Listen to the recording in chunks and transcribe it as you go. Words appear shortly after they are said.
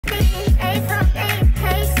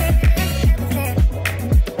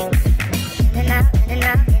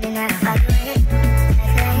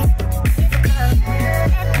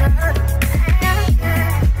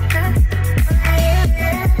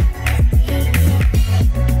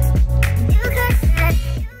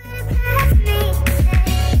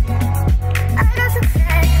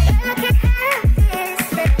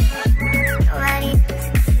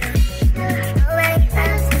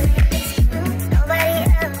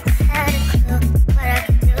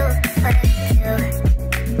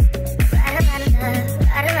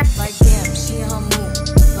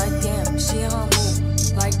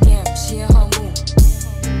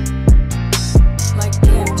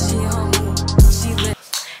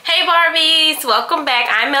Aries, welcome back.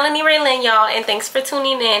 I'm melanieraylyn, y'all, and thanks for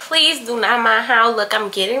tuning in. Please do not mind how I look. I'm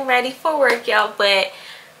getting ready for work, y'all, but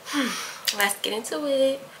let's get into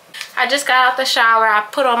it. I just got out the shower. I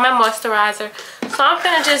put on my moisturizer, so I'm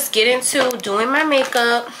gonna just get into doing my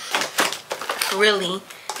makeup. Really,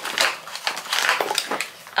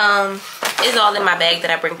 it's all in my bag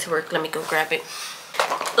that I bring to work. Let me go grab it.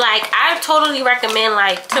 Like, I totally recommend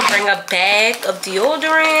like to bring a bag of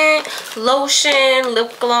deodorant, lotion,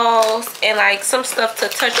 lip gloss, and like some stuff to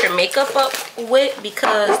touch your makeup up with,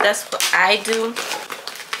 because that's what I do.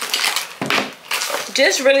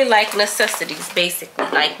 Just really like necessities, basically,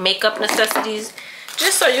 like makeup necessities,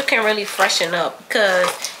 just so you can really freshen up, because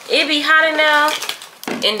it be hot enough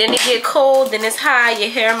and then it get cold, then it's hot, your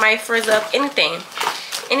hair might frizz up. Anything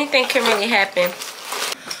can really happen.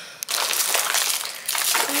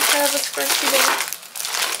 I have a scrunchie band.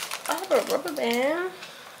 I have a rubber band.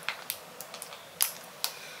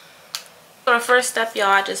 For the first step, y'all,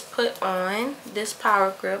 I just put on this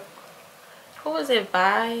power grip. Who is it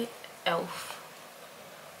by? Elf.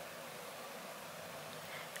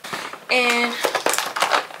 And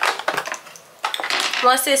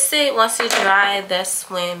once it dry, that's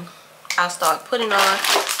when I'll start putting on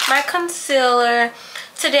my concealer.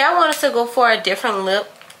 Today I wanted to go for a different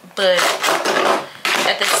lip, but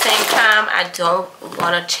at the same time I don't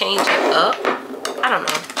want to change it up. I don't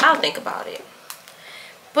know, I'll think about it.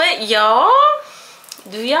 But y'all,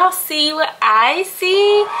 do y'all see what I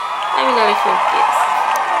see? Let me know if you focus.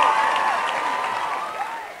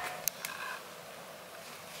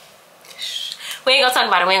 We ain't gonna talk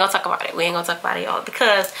about it, y'all,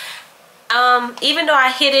 because even though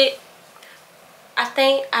I hit it,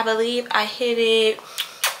 I believe I hit it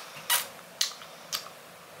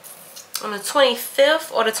on the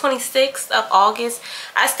 25th or the 26th of August.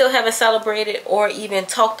 I still haven't celebrated or even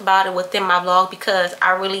talked about it within my vlog, because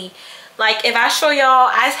I really, like, if I show y'all,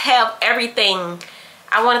 I have everything.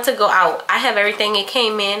 I wanted to go out. I have everything. It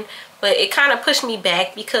came in, but it kind of pushed me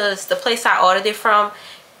back because the place I ordered it from,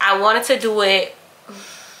 I wanted to do it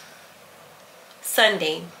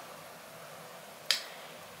Sunday,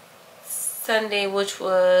 which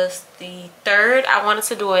was the 3rd. I wanted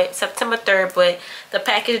to do it September 3rd, but the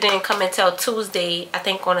package didn't come until Tuesday, I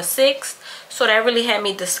think on the 6th. So that really had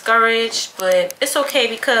me discouraged, but it's okay,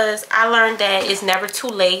 because I learned that it's never too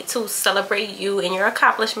late to celebrate you and your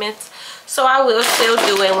accomplishments. So I will still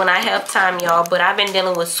do it when I have time, y'all. But I've been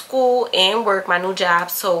dealing with school and work, my new job,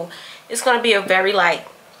 so it's gonna be a very, like,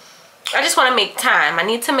 I just want to make time. I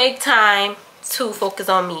need to make time to focus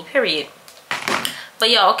on me, period. But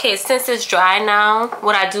yeah, okay, since it's dry now,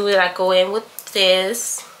 what I do is I go in with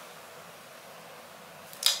this.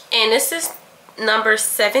 And this is number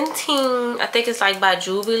 17. I think it's like by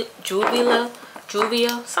Juvia,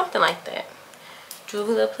 something like that.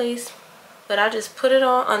 Juvia place. But I just put it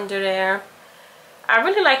on under there. I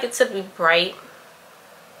really like it to be bright,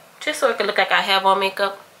 just so it can look like I have on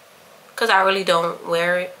makeup, because I really don't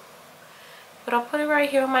wear it. But I'll put it right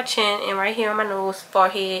here on my chin and right here on my nose,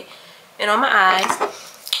 forehead, and on my eyes. I'm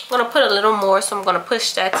gonna put a little more, so I'm gonna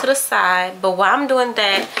push that to the side. But while I'm doing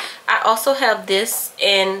that, I also have this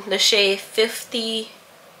in the shade 50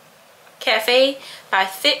 Cafe by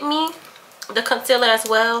Fit Me, the concealer as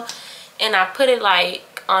well. And I put it like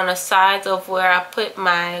on the sides of where I put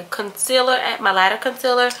my concealer at, my lighter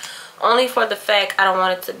concealer, only for the fact I don't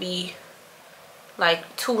want it to be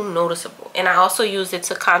like too noticeable. And I also use it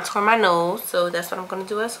to contour my nose, so that's what I'm gonna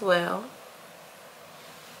do as well.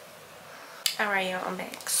 Alright, y'all, I'm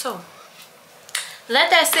back. So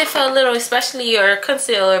let that sit for a little, especially your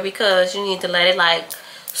concealer, because you need to let it like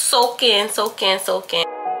soak in.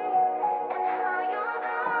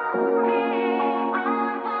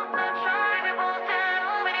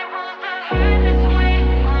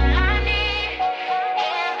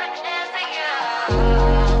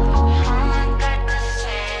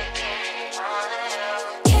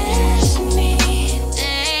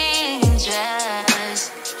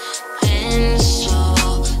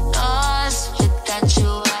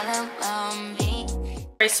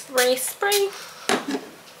 Spray.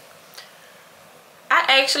 I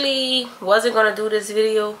actually wasn't gonna do this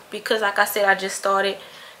video because, like I said, I just started,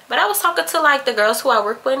 but I was talking to like the girls who I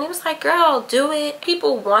work with, and it was like, girl, do it,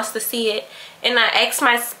 people wants to see it. And I asked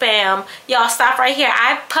my spam. Y'all, stop right here.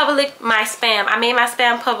 I public my spam. I made my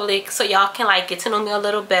spam public so y'all can like get to know me a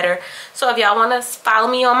little better. So if y'all want to follow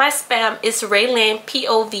me on my spam, it's Raylyn,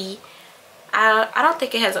 POV. I don't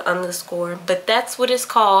think it has an underscore, but that's what it's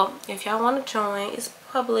called. If y'all want to join, it's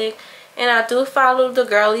public. And I do follow the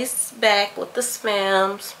girlies back with the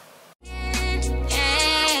spams.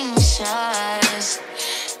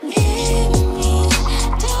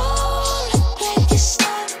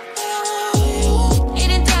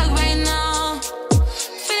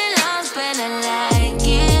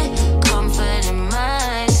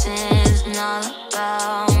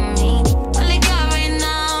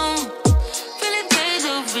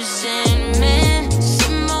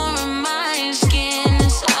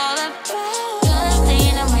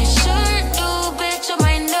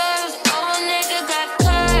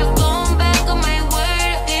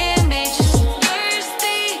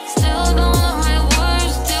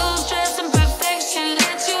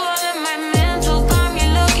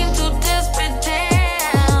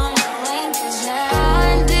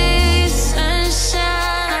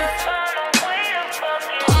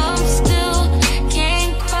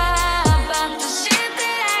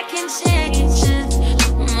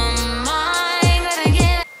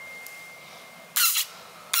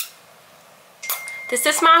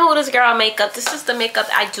 it's my Hooters Girl makeup. This is the makeup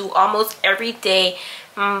I do almost every day.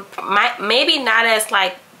 Maybe not as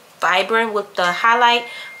like vibrant with the highlight,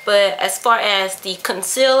 but as far as the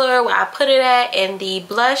concealer, where I put it at, and the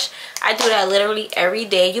blush, I do that literally every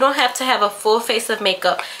day. You don't have to have a full face of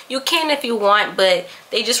makeup. You can if you want, but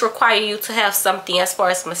they just require you to have something as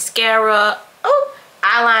far as mascara,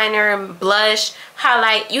 eyeliner, blush,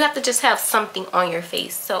 highlight. You have to just have something on your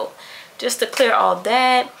face. So just to clear all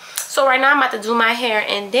that. So right now I'm about to do my hair,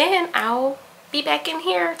 and then I'll be back in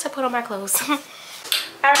here to put on my clothes.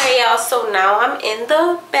 Alright, y'all, so now I'm in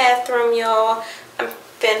the bathroom, y'all. I'm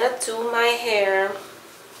finna do my hair.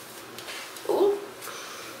 Ooh.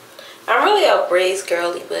 I'm really a braids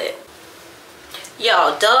girly, but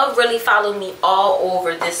y'all, Dove really followed me all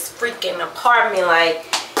over this freaking apartment. Like,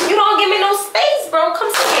 you don't give me no space, bro.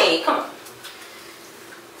 Come say hey, come on.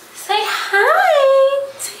 Say hi.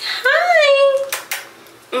 Say hi.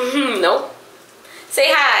 Nope. Say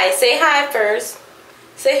hi. Say hi first.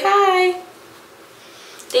 Say hi.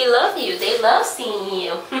 They love you. They love seeing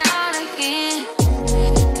you.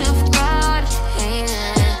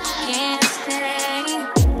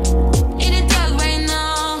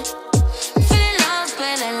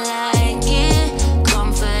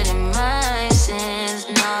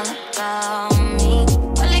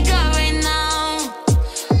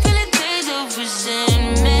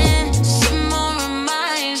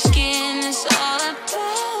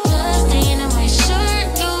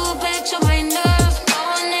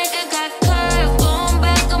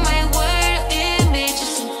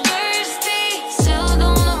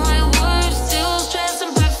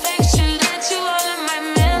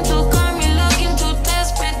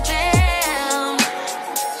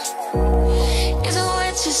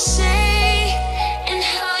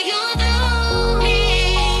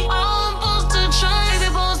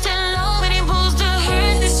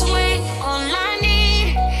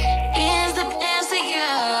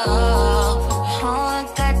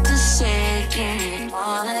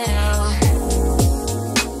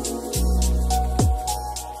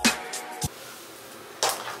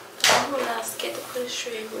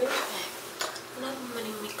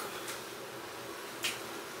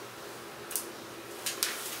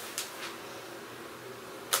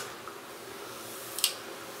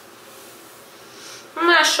 I'm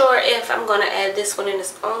not sure if I'm gonna add this one in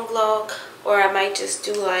its own vlog, or I might just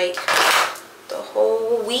do like the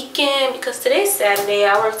whole weekend, because today's Saturday.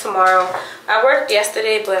 I work tomorrow. I worked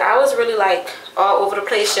yesterday, but I was really like all over the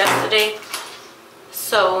place yesterday,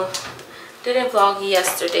 so didn't vlog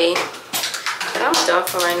yesterday. But I'm done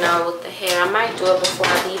for right now with the hair. I might do it before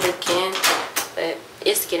I leave again, but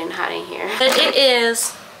it's getting hot in here. But it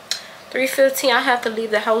is 3:15. I have to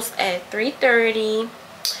leave the house at 3:30,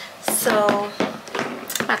 so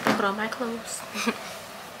I'm about to put on my clothes.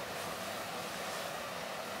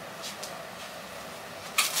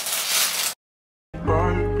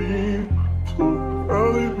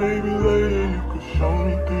 Maybe later you could show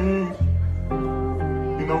me things.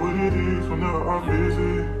 You know what it is whenever I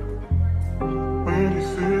visit. Windy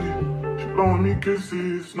city, she blowing me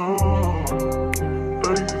kisses. No,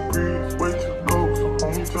 30 degrees, way too cold, so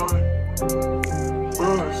hold me tight.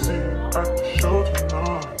 Will I see you at the show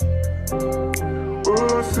tonight? Will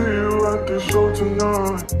I see you at the show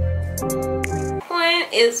tonight? One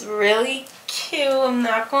is really cute. I'm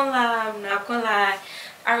not gonna lie. I'm not gonna lie.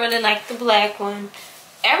 I really like the black one.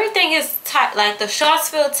 Everything is tight, like the shorts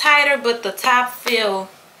feel tighter, but the top feel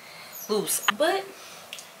loose. But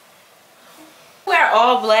wear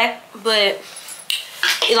all black, but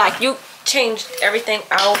like you changed everything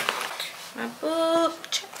out. My book,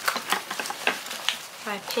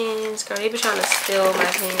 my pins, girl, they be trying to steal my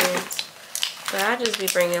pins, but I just be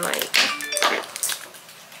bringing like.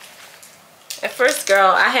 At first,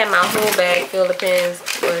 girl, I had my whole bag full of pins,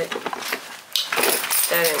 but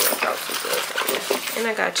that didn't work out too good for me. And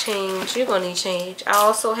I got change. You're gonna need change. I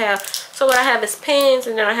also have, so what I have is pins,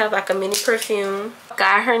 and then I have like a mini perfume.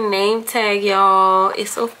 Got her name tag, y'all.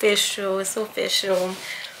 It's official. It's official.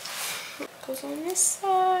 Goes on this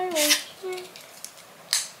side right here.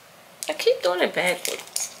 I keep doing it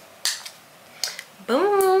backwards.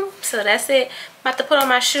 Boom. So that's it. I'm about to put on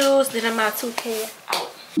my shoes, then I'm about to head out.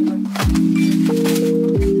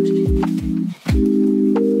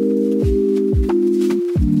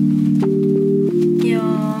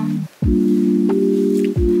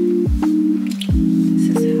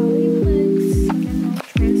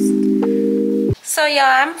 So y'all,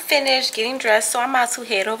 I'm finished getting dressed, so I'm about to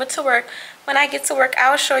head over to work. When I get to work,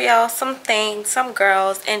 I'll show y'all some things, some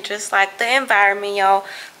girls, and just like the environment, y'all.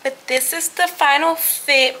 But this is the final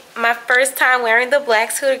fit. My first time wearing the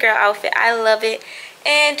black Hooter Girl outfit. I love it.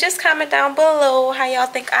 And just comment down below how y'all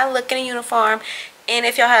think I look in a uniform, and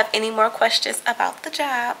if y'all have any more questions about the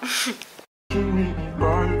job.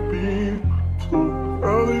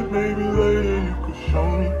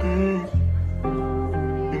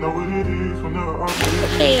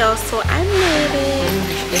 Hey y'all, so I made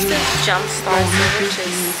it. This is Jumpstart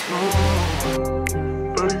sandwiches.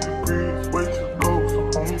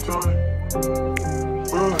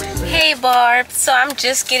 Hey Barb, so I'm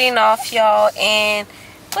just getting off y'all, and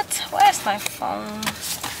where's my phone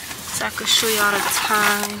so I can show y'all the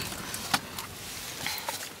time.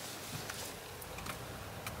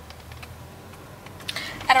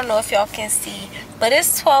 I don't know if y'all can see, but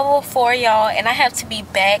it's 12:04 y'all, and I have to be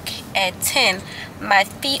back at 10. My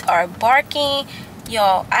feet are barking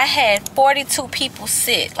y'all. I had 42 people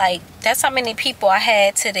sit. Like, that's how many people I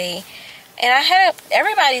had today, and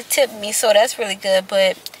everybody tipped me, so that's really good.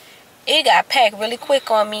 But it got packed really quick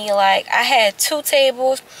on me. Like, I had 2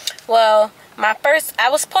 tables. Well, I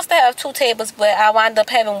was supposed to have 2 tables, but I wound up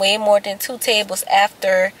having way more than 2 tables.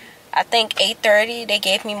 After I think 8:30, they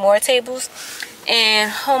gave me more tables.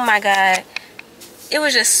 And oh my god, it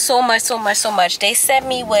was just so much. They sent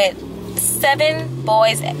me with 7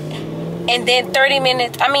 boys, and then 30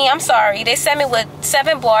 minutes, they sent me with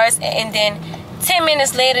 7 boys, and then 10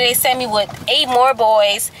 minutes later they sent me with 8 more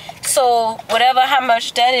boys. So how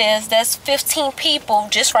much that is, that's 15 people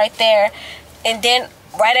just right there. And then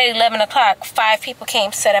right at 11 o'clock 5 people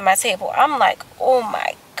came, sat at my table. I'm like, oh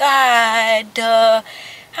my god.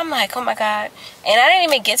 I'm like, oh my god. And I didn't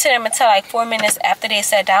even get to them until like 4 minutes after they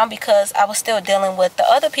sat down, because I was still dealing with the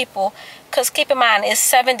other people. Because keep in mind, it's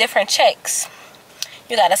 7 different checks.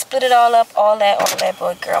 You gotta split it all up, all that.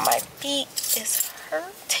 But girl, my feet is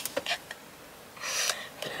hurting.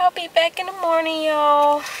 But I'll be back in the morning,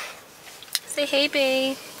 y'all. Say hey,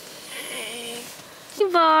 babe. Hey. You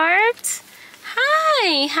barked.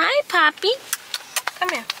 Hi. Hi, Poppy. Come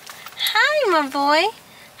here. Hi, my boy.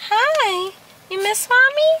 Hi. You miss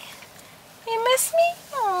mommy? You miss me?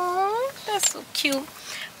 Aww, that's so cute.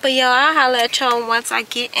 But y'all, I'll holler at y'all once I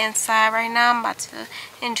get inside. Right now, I'm about to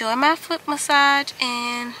enjoy my foot massage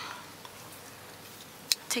and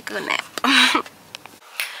take a nap.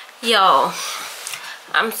 Y'all,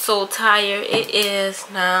 I'm so tired. It is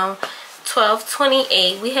now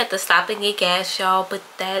 12:28. We had to stop and get gas, y'all, but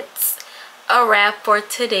that's a wrap for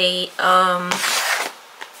today.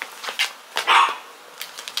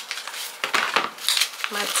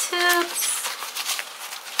 My tips.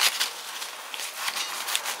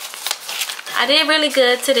 I did really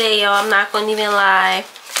good today, y'all. I'm not gonna even lie.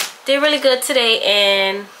 Did really good today,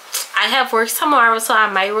 and I have work tomorrow, so I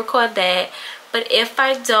might record that. But if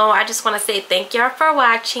I don't, I just want to say thank y'all for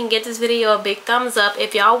watching. Give this video a big thumbs up.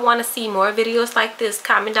 If y'all want to see more videos like this,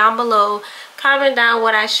 comment down below. Comment down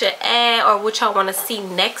what I should add or what y'all want to see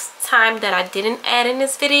next time that I didn't add in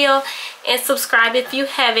this video. And subscribe if you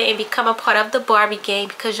haven't, and become a part of the Barbie gang,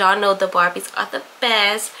 because y'all know the Barbies are the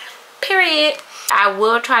best, period. I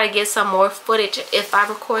will try to get some more footage if I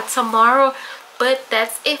record tomorrow. But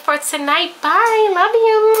that's it for tonight. Bye. Love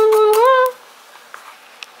you.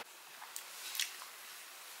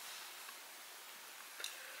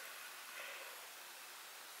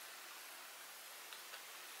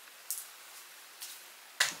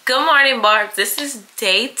 Good morning, Barbs. This is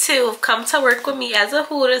day 2 of Come to Work with me as a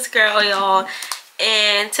Hooters girl, y'all.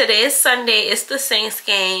 And today is Sunday. It's the Saints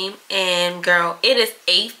game. And girl, it is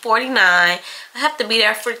 8:49. I have to be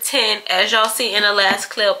there for 10. As y'all see in the last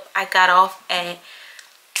clip, I got off at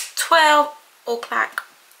 12 o'clock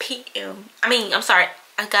p.m. I'm sorry.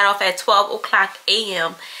 I got off at 12 o'clock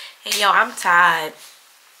a.m. And y'all, I'm tired.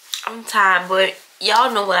 But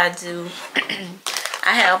y'all know what I do.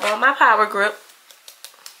 I have on my power grip.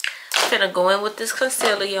 Gonna go in with this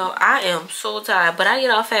concealer, y'all. I am so tired, but I get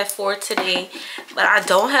off at 4 today, but I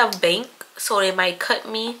don't have bank, so they might cut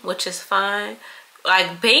me, which is fine.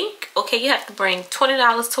 Like bank, okay, you have to bring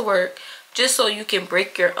 $20 to work just so you can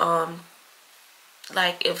break your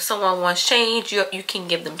like if someone wants change, you can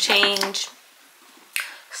give them change,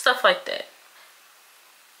 stuff like that.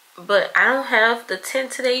 But I don't have the 10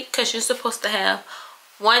 today, because you're supposed to have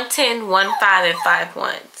 1 10, 1 5, and 5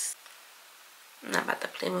 ones. I'm not about to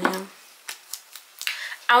play with him.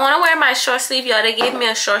 I want to wear my short sleeve, y'all. They gave me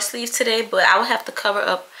a short sleeve today, but I will have to cover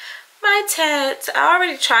up my tats. I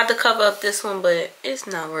already tried to cover up this one, but it's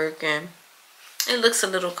not working. It looks a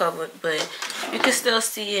little covered, but you can still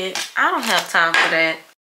see it. I don't have time for that.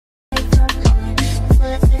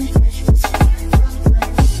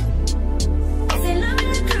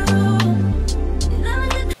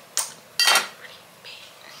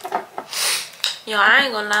 Yo, I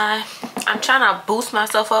ain't gonna lie. I'm trying to boost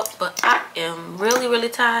myself up, but I am really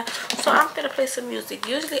tired. So I'm gonna play some music.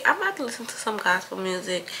 Usually I'm about to listen to some gospel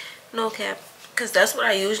music, no cap, because that's what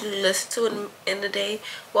I usually listen to in the day.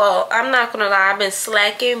 Well, I'm not gonna lie, I've been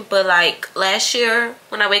slacking, but like last year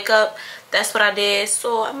when I wake up, that's what I did.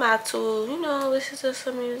 So I'm about to, you know, listen to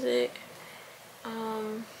some music.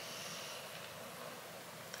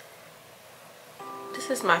 This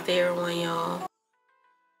is my favorite one, y'all.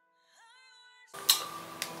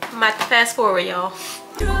 I'm about to fast forward, y'all.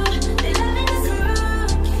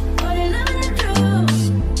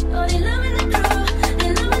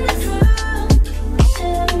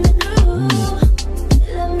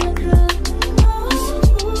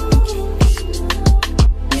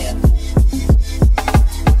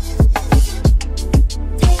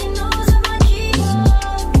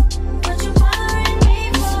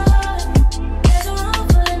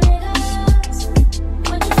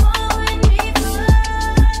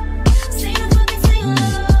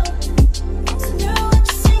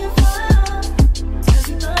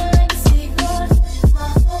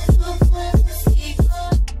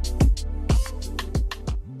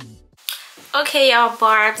 Okay, y'all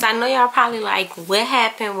barbs, I know y'all probably like, what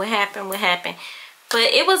happened? But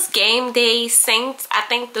it was game day. Saints, I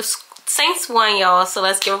think the Saints won, y'all, so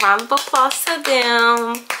let's give a round of applause to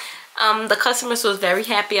them. The customers was very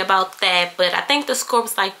happy about that, but I think the score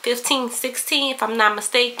was like 15-16 if I'm not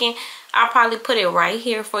mistaken. I'll probably put it right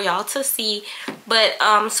here for y'all to see. But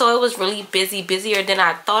so it was really busy, busier than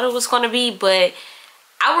I thought it was going to be. But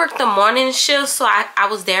I worked the morning shift, so I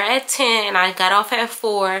was there at 10 and I got off at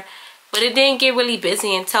 4. But it didn't get really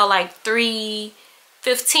busy until like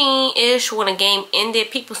 3:15-ish when the game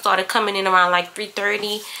ended. People started coming in around like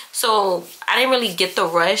 3:30. So I didn't really get the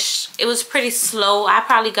rush. It was pretty slow. I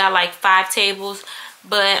probably got like 5 tables.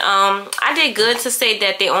 But I did good to say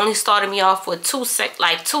that they only started me off with 2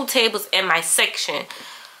 tables in my section.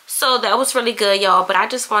 So that was really good, y'all. But I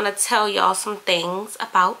just want to tell y'all some things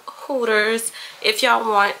about Hooters if y'all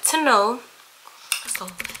want to know.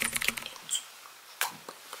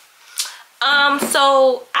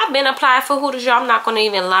 So I've been applying for Hooters, y'all. I'm not gonna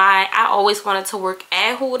even lie. I always wanted to work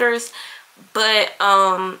at Hooters, but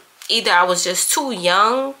either I was just too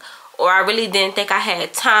young or I really didn't think I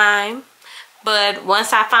had time. But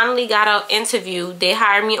once I finally got an interview, they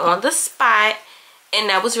hired me on the spot, and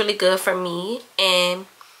that was really good for me, and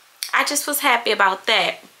I just was happy about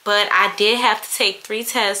that. But I did have to take 3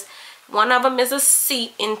 tests. One of them is a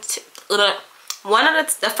seat in the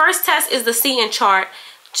first test is the seating chart,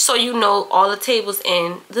 so you know all the tables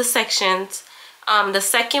in the sections. The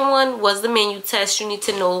second one was the menu test. You need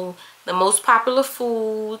to know the most popular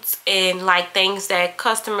foods and like things that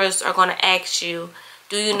customers are going to ask you.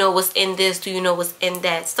 Do you know what's in this? Do you know what's in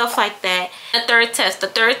that? Stuff like that. The third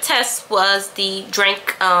test was the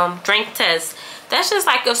drink test. That's just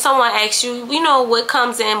like if someone asks you, you know, what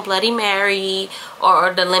comes in Bloody Mary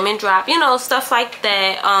or the lemon drop, you know, stuff like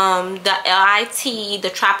that. The LIT, the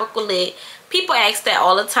tropical lit. People ask that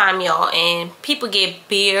all the time, y'all, and people get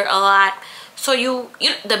beer a lot. So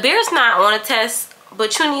the beer's not on a test,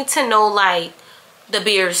 but you need to know like the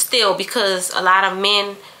beer still, because a lot of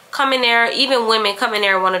men come in there, even women come in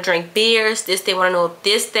there and want to drink beers. They want to know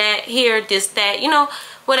this, that, here, this, that, you know,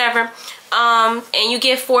 whatever. And you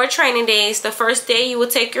get 4 training days. The first day you will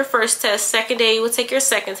take your first test. Second day you will take your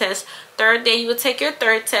second test. Third day you will take your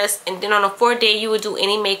third test. And then on the 4th day you will do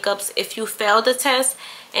any makeups if you fail the test.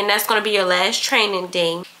 And that's going to be your last training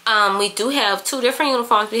day. We do have 2 different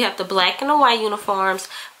uniforms. We have the black and the white uniforms.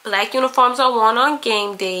 Black uniforms are worn on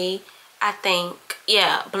game day, I think.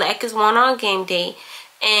 Yeah, black is worn on game day.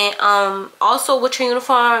 And also with your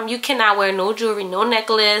uniform, you cannot wear no jewelry, no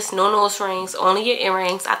necklace, no nose rings, only your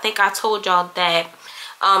earrings. I think I told y'all that.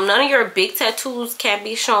 None of your big tattoos can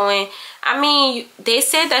be showing. I mean, they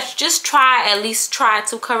said that just at least try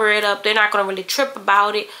to cover it up. They're not going to really trip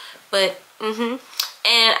about it. But,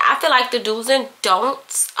 And I feel like the do's and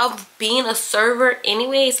don'ts of being a server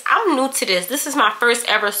anyways. I'm new to this. This is my first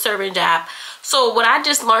ever serving job. So what I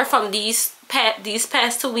just learned from these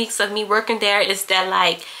past 2 weeks of me working there is that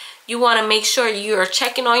like you want to make sure you're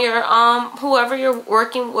checking on your whoever you're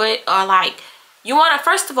working with, or like you want to,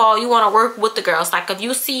 first of all, you want to work with the girls. Like if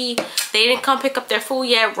you see they didn't come pick up their food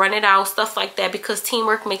yet, run it out, stuff like that, because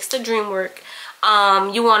teamwork makes the dream work.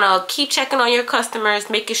 You want to keep checking on your customers,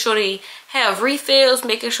 making sure they have refills,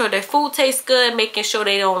 making sure their food tastes good, making sure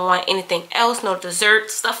they don't want anything else, no dessert,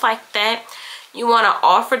 stuff like that. You want to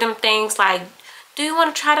offer them things like, do you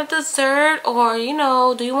want to try the dessert, or you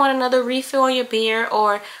know, do you want another refill on your beer,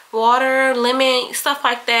 or water, lemon, stuff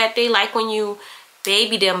like that. They like when you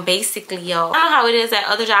baby them basically, y'all. I don't know how it is at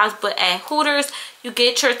other jobs, but at Hooters you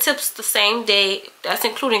get your tips the same day. That's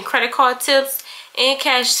including credit card tips and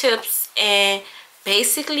cash tips, and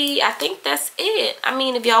basically I think that's it. I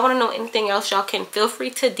mean, if y'all want to know anything else, y'all can feel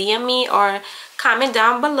free to DM me or comment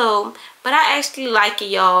down below. But I actually like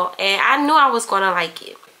it, y'all, and I knew I was gonna like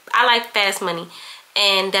it. I like fast money,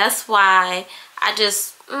 and that's why I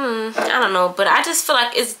just I don't know, but I just feel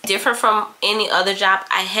like it's different from any other job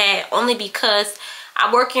I had, only because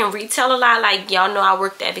I work in retail a lot. Like, y'all know I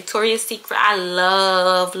worked at Victoria's Secret. I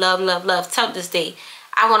love till this day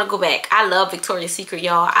I want to go back. I love Victoria's Secret,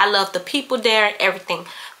 y'all. I love the people there and everything,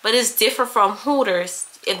 but it's different from Hooters,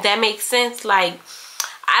 if that makes sense. Like,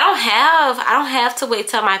 I don't have to wait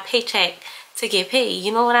till my paycheck to get paid,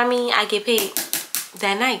 you know what I mean? I get paid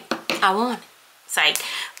that night I want it. It's like,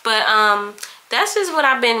 but that's just what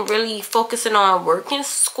I've been really focusing on, working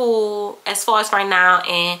school as far as right now.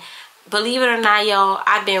 And believe it or not, y'all,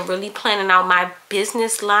 I've been really planning out my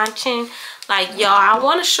business launching. Like, y'all, I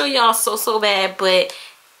want to show y'all so bad, but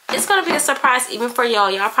it's gonna be a surprise even for y'all.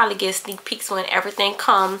 Y'all probably get sneak peeks when everything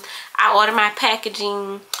comes. I order my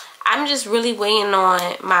packaging. I'm just really waiting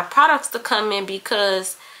on my products to come in,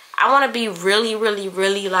 because I want to be really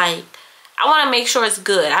like, I want to make sure it's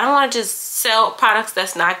good. I don't want to just sell products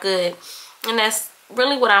that's not good. And that's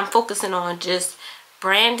really what I'm focusing on, just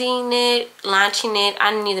branding it, launching it.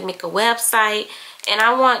 I need to make a website, and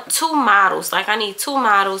I want 2 models. Like, I need 2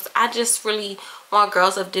 models. I just really want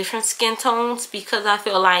girls of different skin tones, because I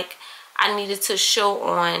feel like I needed to show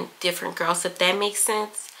on different girls, if that makes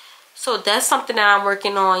sense. So that's something that I'm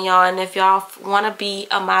working on, y'all. And if y'all want to be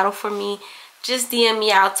a model for me, just DM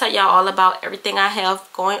me. I'll tell y'all all about everything I have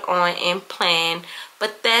going on and planned.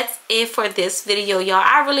 But that's it for this video, y'all.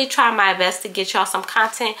 I really try my best to get y'all some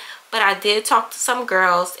content, but I did talk to some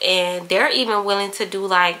girls, and they're even willing to do,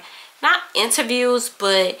 like, not interviews,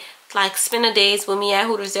 but like spend the days with me at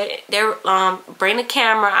Hooters. They're bring the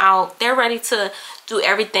camera out. They're ready to do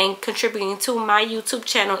everything, contributing to my YouTube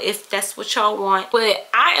channel if that's what y'all want. But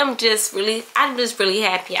I'm just really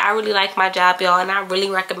happy. I really like my job, y'all, and I really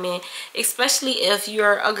recommend, especially if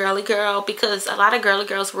you're a girly girl, because a lot of girly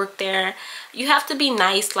girls work there. You have to be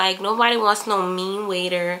nice. Like, nobody wants no mean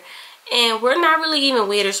waiter, and we're not really even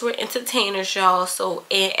waiters, we're entertainers, y'all. So,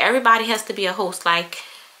 and everybody has to be a host. Like,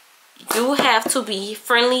 you have to be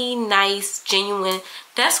friendly, nice, genuine.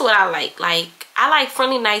 That's what I like. Like, I like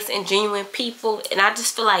friendly, nice, and genuine people, and I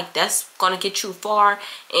just feel like that's gonna get you far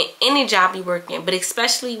in any job you work in. But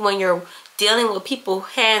especially when you're dealing with people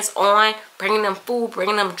hands-on, bringing them food,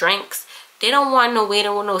 bringing them drinks. They don't want no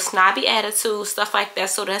waiter with no snobby attitude, stuff like that.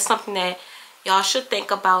 So that's something that y'all should think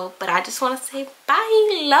about. But I just want to say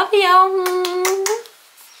bye. Love y'all.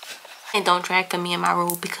 And don't drag me in my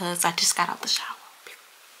room, because I just got out the shower.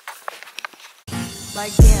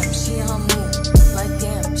 Like, damn, she in her mood. Like,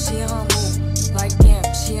 damn, she in her mood.